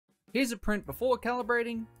Here's a print before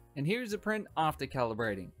calibrating, and here's a print after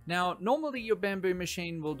calibrating. Now, normally your Bambu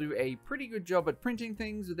machine will do a pretty good job at printing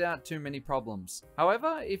things without too many problems.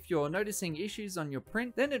 However, if you're noticing issues on your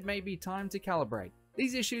print, then it may be time to calibrate.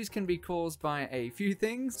 These issues can be caused by a few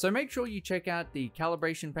things, so make sure you check out the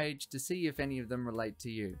calibration page to see if any of them relate to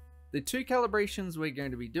you. The two calibrations we're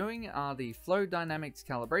going to be doing are the flow dynamics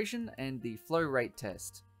calibration and the flow rate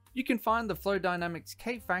test. You can find the flow dynamics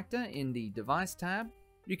K factor in the device tab.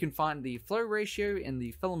 You can find the flow ratio in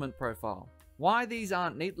the filament profile. Why these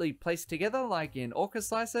aren't neatly placed together like in Orca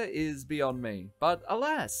Slicer is beyond me, but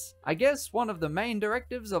alas! I guess one of the main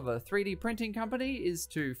directives of a 3D printing company is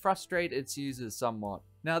to frustrate its users somewhat.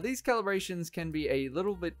 Now these calibrations can be a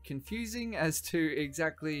little bit confusing as to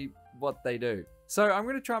exactly what they do. So I'm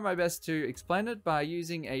going to try my best to explain it by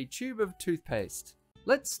using a tube of toothpaste.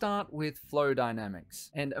 Let's start with flow dynamics,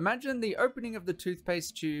 and imagine the opening of the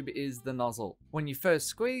toothpaste tube is the nozzle. When you first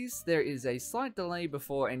squeeze, there is a slight delay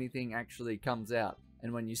before anything actually comes out,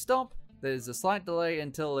 and when you stop, there's a slight delay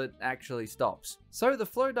until it actually stops. So the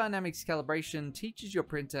flow dynamics calibration teaches your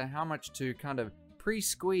printer how much to kind of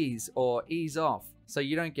pre-squeeze or ease off, so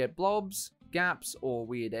you don't get blobs, gaps, or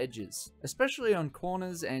weird edges, especially on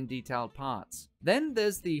corners and detailed parts. Then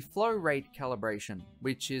there's the flow rate calibration,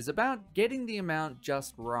 which is about getting the amount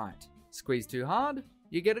just right. Squeeze too hard,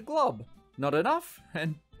 you get a glob. Not enough,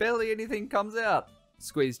 and barely anything comes out.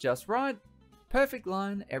 Squeeze just right, perfect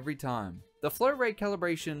line every time. The flow rate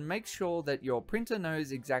calibration makes sure that your printer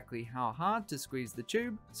knows exactly how hard to squeeze the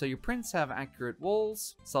tube, so your prints have accurate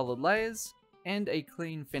walls, solid layers, and a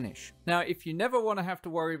clean finish. Now, if you never want to have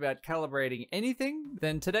to worry about calibrating anything,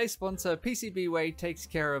 then today's sponsor PCBWay takes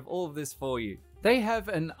care of all of this for you. They have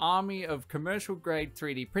an army of commercial grade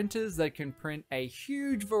 3D printers that can print a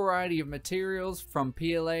huge variety of materials from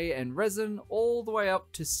PLA and resin all the way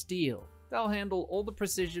up to steel. They'll handle all the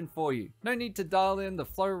precision for you. No need to dial in the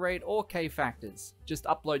flow rate or K factors. Just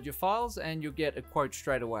upload your files and you'll get a quote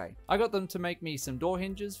straight away. I got them to make me some door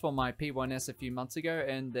hinges for my P1S a few months ago,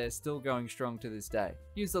 and they're still going strong to this day.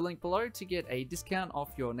 Use the link below to get a discount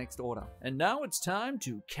off your next order. And now it's time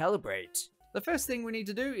to calibrate. The first thing we need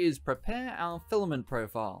to do is prepare our filament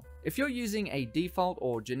profile. If you're using a default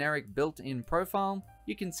or generic built-in profile,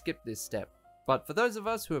 you can skip this step. But for those of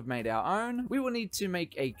us who have made our own, we will need to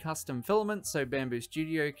make a custom filament so Bambu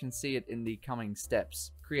Studio can see it in the coming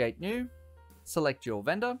steps. Create new, select your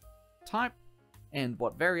vendor, type, and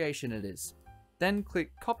what variation it is. Then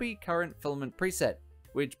click copy current filament preset,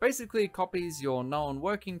 which basically copies your known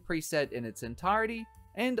working preset in its entirety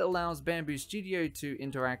and allows Bambu Studio to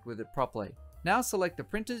interact with it properly. Now select the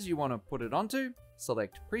printers you want to put it onto,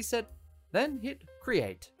 select preset, then hit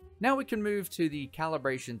create. Now we can move to the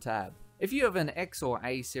calibration tab. If you have an X or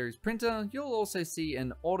A series printer, you'll also see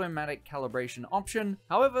an automatic calibration option.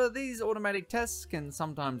 However, these automatic tests can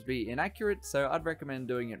sometimes be inaccurate, so I'd recommend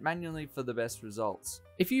doing it manually for the best results.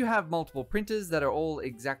 If you have multiple printers that are all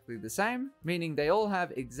exactly the same, meaning they all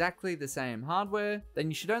have exactly the same hardware,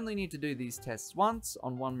 then you should only need to do these tests once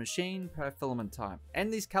on one machine per filament type.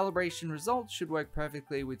 And these calibration results should work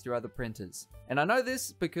perfectly with your other printers. And I know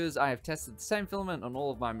this because I have tested the same filament on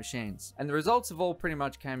all of my machines, and the results have all pretty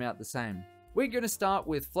much came out the same. We're going to start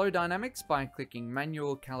with flow dynamics by clicking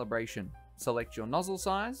manual calibration. Select your nozzle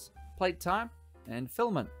size, plate type, and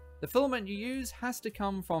filament. The filament you use has to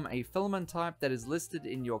come from a filament type that is listed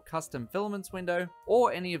in your custom filaments window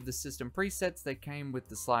or any of the system presets that came with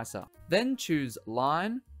the slicer. Then choose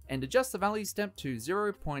line and adjust the value step to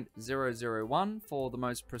 0.001 for the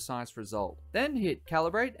most precise result. Then hit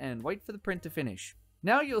calibrate and wait for the print to finish.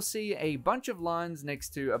 Now you'll see a bunch of lines next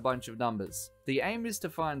to a bunch of numbers. The aim is to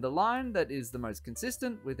find the line that is the most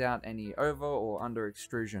consistent without any over or under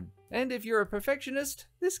extrusion. And if you're a perfectionist,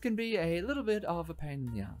 this can be a little bit of a pain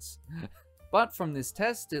in the ass. But from this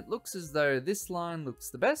test, it looks as though this line looks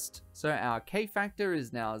the best, so our K factor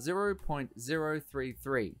is now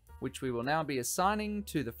 0.033, which we will now be assigning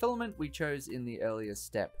to the filament we chose in the earlier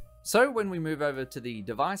step. So when we move over to the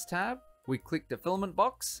device tab, we click the filament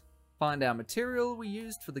box, find our material we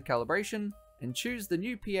used for the calibration, and choose the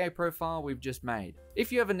new PA profile we've just made.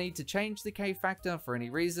 If you ever need to change the K factor for any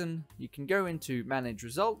reason, you can go into Manage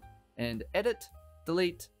Result and Edit,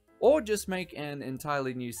 Delete, or just make an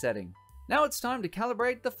entirely new setting. Now it's time to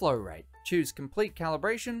calibrate the flow rate. Choose Complete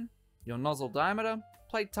Calibration, your nozzle diameter,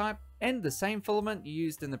 plate type, and the same filament you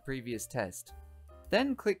used in the previous test.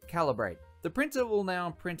 Then click Calibrate. The printer will now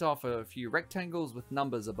print off a few rectangles with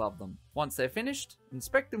numbers above them. Once they're finished,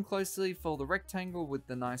 inspect them closely for the rectangle with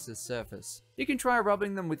the nicest surface. You can try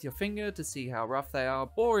rubbing them with your finger to see how rough they are,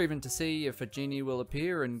 or even to see if a genie will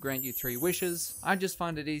appear and grant you 3 wishes. I just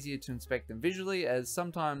find it easier to inspect them visually, as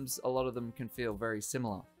sometimes a lot of them can feel very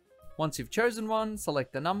similar. Once you've chosen one,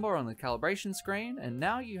 select the number on the calibration screen, and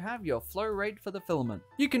now you have your flow rate for the filament.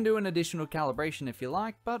 You can do an additional calibration if you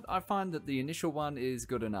like, but I find that the initial one is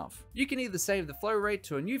good enough. You can either save the flow rate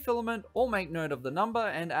to a new filament, or make note of the number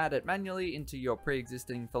and add it manually into your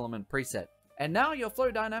pre-existing filament preset. And now your flow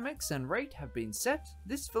dynamics and rate have been set,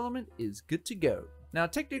 this filament is good to go. Now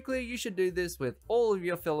technically you should do this with all of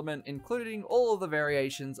your filament, including all of the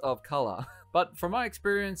variations of color. But from my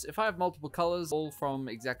experience, if I have multiple colors all from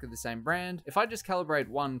exactly the same brand, if I just calibrate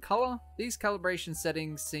one color, these calibration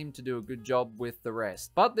settings seem to do a good job with the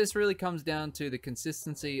rest. But this really comes down to the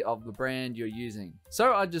consistency of the brand you're using.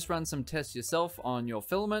 So I'd just run some tests yourself on your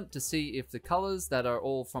filament to see if the colors that are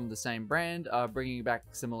all from the same brand are bringing back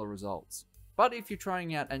similar results. But if you're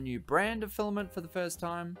trying out a new brand of filament for the first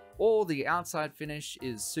time, or the outside finish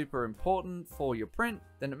is super important for your print,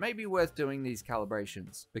 then it may be worth doing these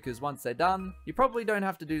calibrations, because once they're done, you probably don't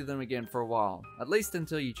have to do them again for a while, at least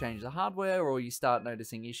until you change the hardware or you start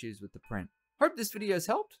noticing issues with the print. Hope this video has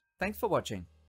helped. Thanks for watching.